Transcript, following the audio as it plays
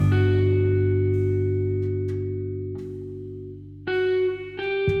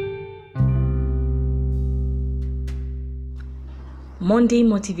Monday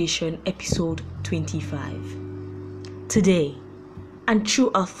Motivation Episode 25. Today and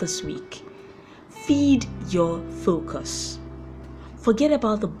throughout this week, feed your focus. Forget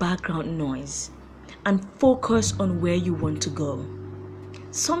about the background noise and focus on where you want to go.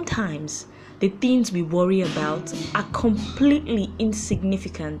 Sometimes the things we worry about are completely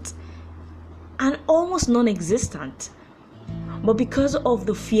insignificant and almost non-existent. But because of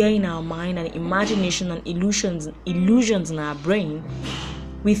the fear in our mind and imagination and illusions in our brain,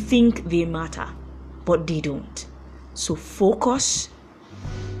 we think they matter, but they don't. So focus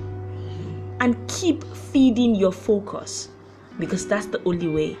and keep feeding your focus, because that's the only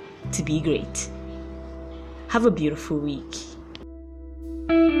way to be great. Have a beautiful week.